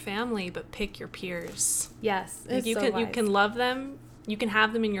 love your family, but pick your peers. Yes. Like you can love them, you can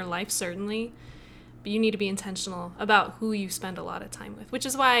have them in your life, certainly, but you need to be intentional about who you spend a lot of time with, which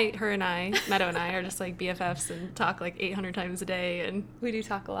is why Meadow and I are just like BFFs and talk like 800 times a day. And we do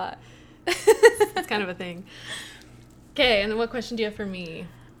talk a lot. It's kind of a thing. Okay, and then what question do you have for me?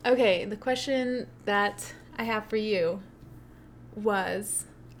 Okay, the question that I have for you was,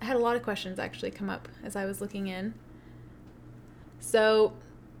 I had a lot of questions actually come up as I was looking in. So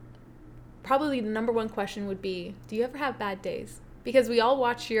probably the number one question would be, do you ever have bad days? Because we all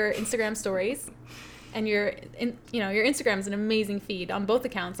watch your Instagram stories, and your Instagram is an amazing feed on both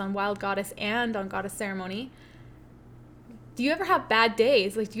accounts, on Wild Goddess and on Goddess Ceremony. Do you ever have bad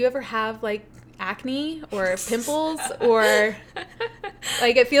days? Like, do you ever have like acne or pimples or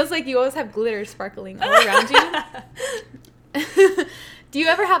like it feels like you always have glitter sparkling all around you? Do you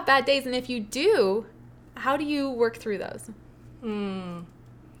ever have bad days? And if you do, how do you work through those?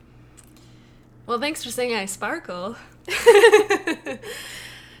 Well, thanks for saying I sparkle.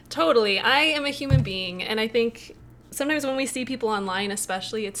 Totally. I am a human being, and I think sometimes when we see people online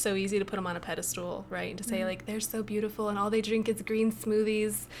especially, it's so easy to put them on a pedestal, right? To say like, they're so beautiful and all they drink is green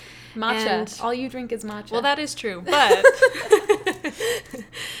smoothies. Matcha. And all you drink is matcha. Well, that is true, but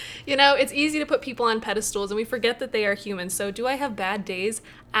it's easy to put people on pedestals and we forget that they are human. So do I have bad days?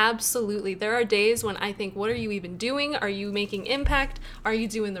 Absolutely. There are days when I think, what are you even doing? Are you making impact? Are you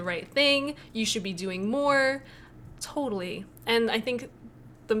doing the right thing? You should be doing more. Totally. And I think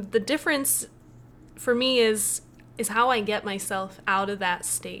the difference for me is how I get myself out of that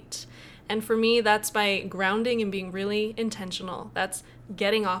state. And for me, that's by grounding and being really intentional. That's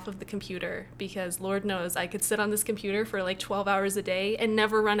getting off of the computer, because Lord knows I could sit on this computer for like 12 hours a day and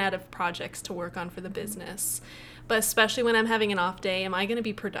never run out of projects to work on for the business. But especially when I'm having an off day, am I going to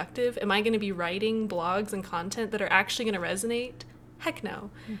be productive? Am I going to be writing blogs and content that are actually going to resonate? Heck no.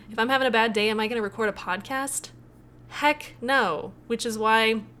 If I'm having a bad day, am I going to record a podcast? Heck no. Which is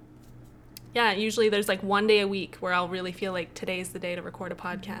why, usually there's like one day a week where I'll really feel like today's the day to record a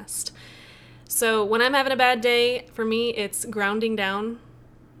podcast. So when I'm having a bad day, for me, it's grounding down,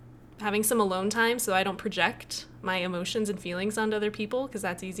 having some alone time so I don't project my emotions and feelings onto other people, because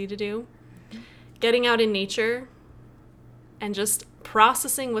that's easy to do. Getting out in nature and just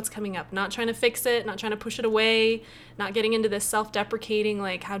processing what's coming up, not trying to fix it, not trying to push it away, not getting into this self-deprecating,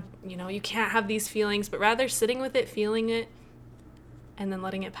 like how, you can't have these feelings, but rather sitting with it, feeling it, and then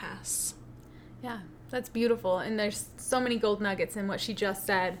letting it pass. Yeah, that's beautiful. And there's so many gold nuggets in what she just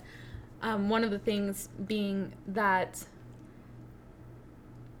said. One of the things being that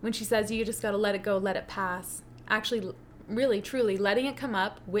when she says you just got to let it go, let it pass, actually, really, truly letting it come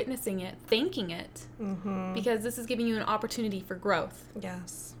up, witnessing it, thanking it, because this is giving you an opportunity for growth.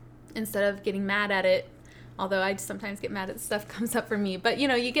 Yes. Instead of getting mad at it, although I sometimes get mad at the stuff comes up for me, but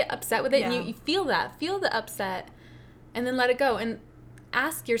you get upset with it and you feel the upset, and then let it go and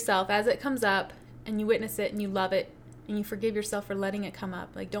ask yourself as it comes up and you witness it and you love it, and you forgive yourself for letting it come up.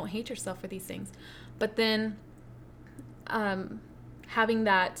 Like, don't hate yourself for these things. But then having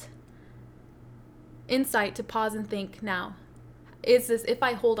that insight to pause and think, now, if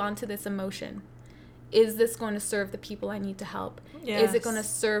I hold on to this emotion, is this going to serve the people I need to help? Yes. Is it going to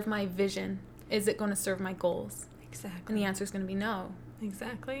serve my vision? Is it going to serve my goals? Exactly. And the answer is going to be no.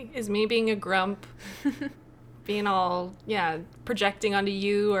 Exactly. Is me being a grump, being all, projecting onto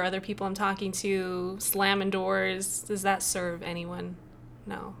you or other people I'm talking to, slamming doors, does that serve anyone?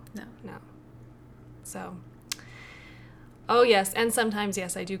 No. So, oh yes, and sometimes,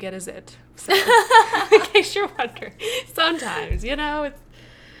 yes, I do get a zit. So, in case you're wondering, sometimes,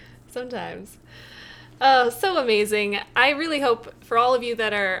 sometimes. Oh, so amazing. I really hope for all of you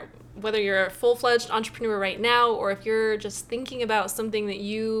that are, whether you're a full-fledged entrepreneur right now or if you're just thinking about something that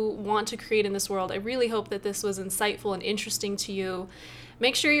you want to create in this world, I really hope that this was insightful and interesting to you.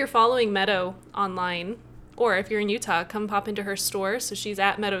 Make sure you're following Meadow online, or if you're in Utah, come pop into her store. So she's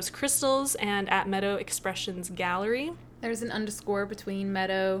at Meadow's Crystals and at Meadow Expressions Gallery. There's an underscore between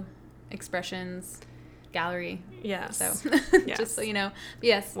Meadow Expressions gallery. Yes. So, Yes. just so you know. But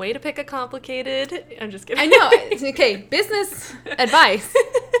yes. Way to pick a complicated. I'm just kidding. I know. Okay, business advice.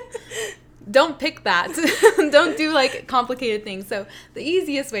 Don't pick that. Don't do like complicated things. So the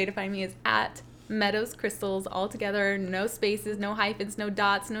easiest way to find me is at Meadows Crystals, all together, no spaces, no hyphens, no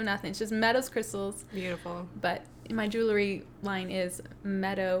dots, no nothing. It's just Meadows Crystals. Beautiful. But my jewelry line is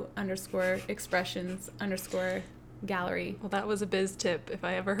Meadow_expressions_gallery. Well, that was a biz tip if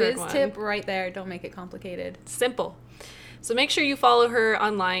I ever heard one. Biz tip right there. Don't make it complicated. Simple. So make sure you follow her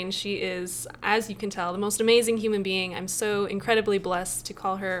online. She is, as you can tell, the most amazing human being. I'm so incredibly blessed to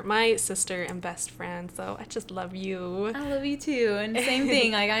call her my sister and best friend. So I just love you. I love you too. And same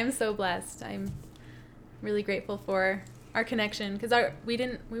thing. Like, I'm so blessed. I'm really grateful for our connection because we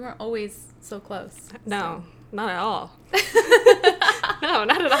weren't always so close. No, not at all. No,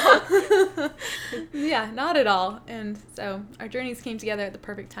 not at all. Yeah, not at all. And so our journeys came together at the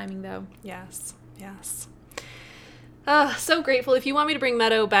perfect timing, though. Yes, yes. So grateful. If you want me to bring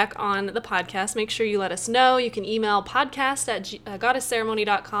Meadow back on the podcast, make sure you let us know. You can email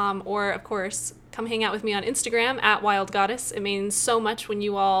podcast@goddessceremony.com, or, of course, come hang out with me on Instagram @wildgoddess. It means so much when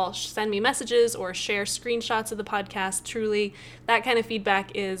you all send me messages or share screenshots of the podcast. Truly, that kind of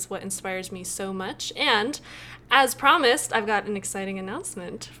feedback is what inspires me so much. And as promised, I've got an exciting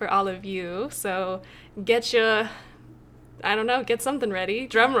announcement for all of you. So get something ready.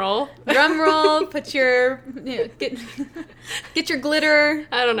 Drum roll. Drum roll. Put your, get your glitter.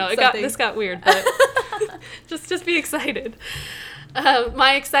 I don't know. This got weird, but just be excited.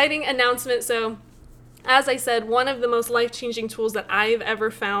 My exciting announcement. So, as I said, one of the most life-changing tools that I've ever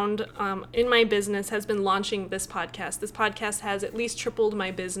found in my business has been launching this podcast. This podcast has at least tripled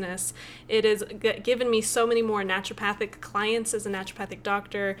my business. It has given me so many more naturopathic clients as a naturopathic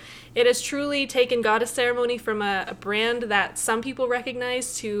doctor. It has truly taken Goddess Ceremony from a brand that some people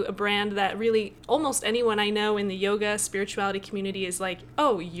recognize to a brand that really almost anyone I know in the yoga spirituality community is like,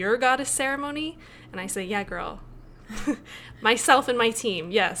 oh, you're Goddess Ceremony? And I say, yeah, girl. Myself and my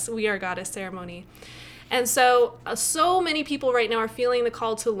team, yes, we are Goddess Ceremony. And so many people right now are feeling the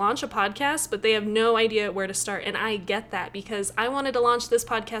call to launch a podcast, but they have no idea where to start. And I get that because I wanted to launch this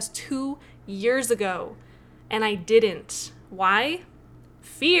podcast 2 years ago and I didn't. Why?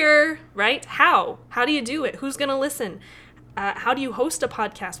 Fear, right? How? How do you do it? Who's going to listen? How do you host a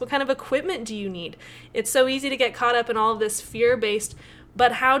podcast? What kind of equipment do you need? It's so easy to get caught up in all of this fear-based,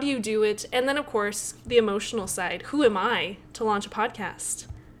 but how do you do it? And then, of course, the emotional side. Who am I to launch a podcast?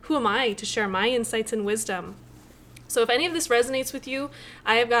 Who am I to share my insights and wisdom? So if any of this resonates with you,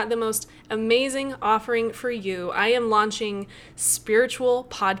 I have got the most amazing offering for you. I am launching Spiritual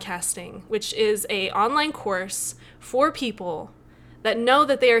Podcasting, which is an online course for people that know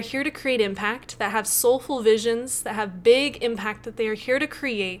that they are here to create impact, that have soulful visions, that have big impact that they are here to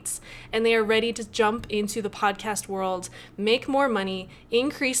create, and they are ready to jump into the podcast world, make more money,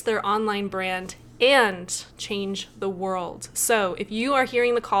 increase their online brand, and change the world. So if you are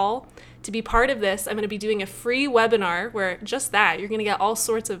hearing the call to be part of this, I'm going to be doing a free webinar where just that, you're going to get all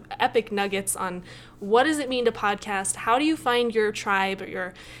sorts of epic nuggets on what does it mean to podcast, how do you find your tribe or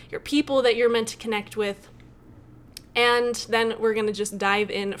your people that you're meant to connect with, and then we're going to just dive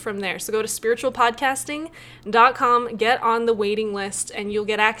in from there. So go to spiritualpodcasting.com, get on the waiting list, and you'll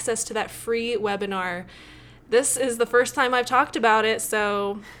get access to that free webinar. This is the first time I've talked about it,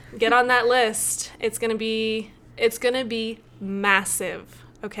 so get on that list. It's gonna be massive,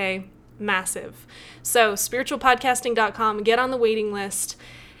 okay? Massive. So spiritualpodcasting.com, get on the waiting list.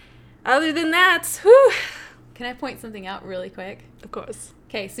 Other than that, whew. Can I point something out really quick? Of course.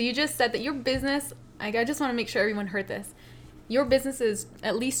 Okay, so you just said that your business, I just want to make sure everyone heard this. Your business is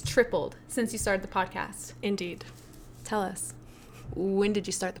at least tripled since you started the podcast. Indeed. Tell us, when did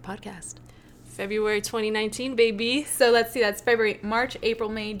you start the podcast? February 2019, baby. So let's see, that's February, March, April,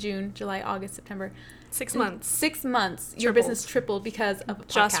 May, June, July, August, September. 6 months. 6 months. Your Tripled. business tripled because of a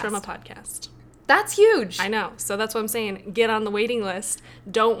podcast. Just from a podcast. That's huge. I know. So that's what I'm saying. Get on the waiting list.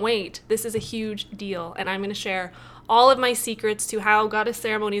 Don't wait. This is a huge deal. And I'm going to share all of my secrets to how Goddess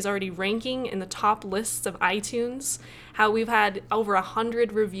Ceremony is already ranking in the top lists of iTunes, how we've had over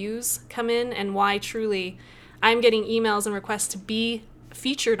 100 reviews come in, and why truly I'm getting emails and requests to be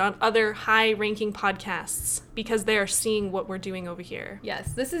featured on other high-ranking podcasts because they are seeing what we're doing over here.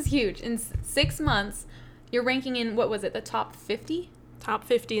 Yes, this is huge. In 6 months, you're ranking in, what was it, the top 50? Top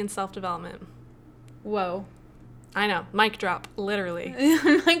 50 in self-development. Whoa. I know. Mic drop, literally.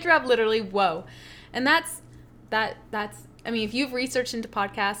 Mic drop, literally, whoa. And that's, I mean, if you've researched into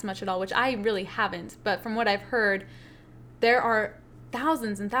podcasts much at all, which I really haven't, but from what I've heard, there are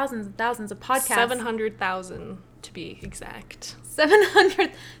thousands and thousands and thousands of podcasts. 700,000. to be exact.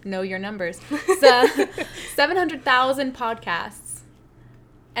 700, know your numbers. So, 700,000 podcasts.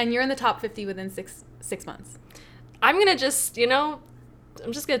 And you're in the top 50 within six months. I'm going to just, I'm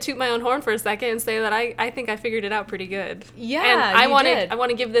just going to toot my own horn for a second and say that I think I figured it out pretty good. Yeah, and I did. I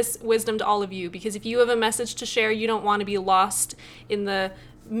want to give this wisdom to all of you, because if you have a message to share, you don't want to be lost in the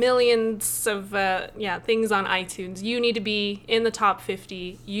millions of things on iTunes. You need to be in the top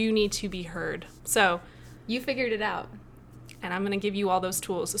 50. You need to be heard. So you figured it out. And I'm going to give you all those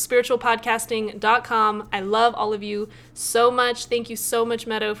tools. So spiritualpodcasting.com. I love all of you so much. Thank you so much,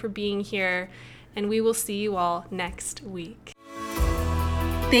 Meadow, for being here. And we will see you all next week.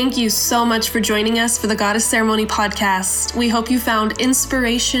 Thank you so much for joining us for the Goddess Ceremony podcast. We hope you found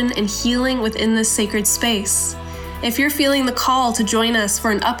inspiration and healing within this sacred space. If you're feeling the call to join us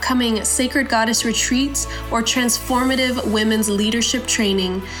for an upcoming Sacred Goddess retreat or transformative women's leadership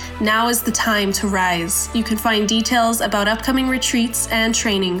training, now is the time to rise. You can find details about upcoming retreats and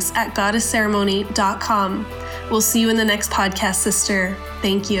trainings at goddessceremony.com. We'll see you in the next podcast, sister.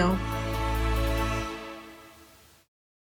 Thank you.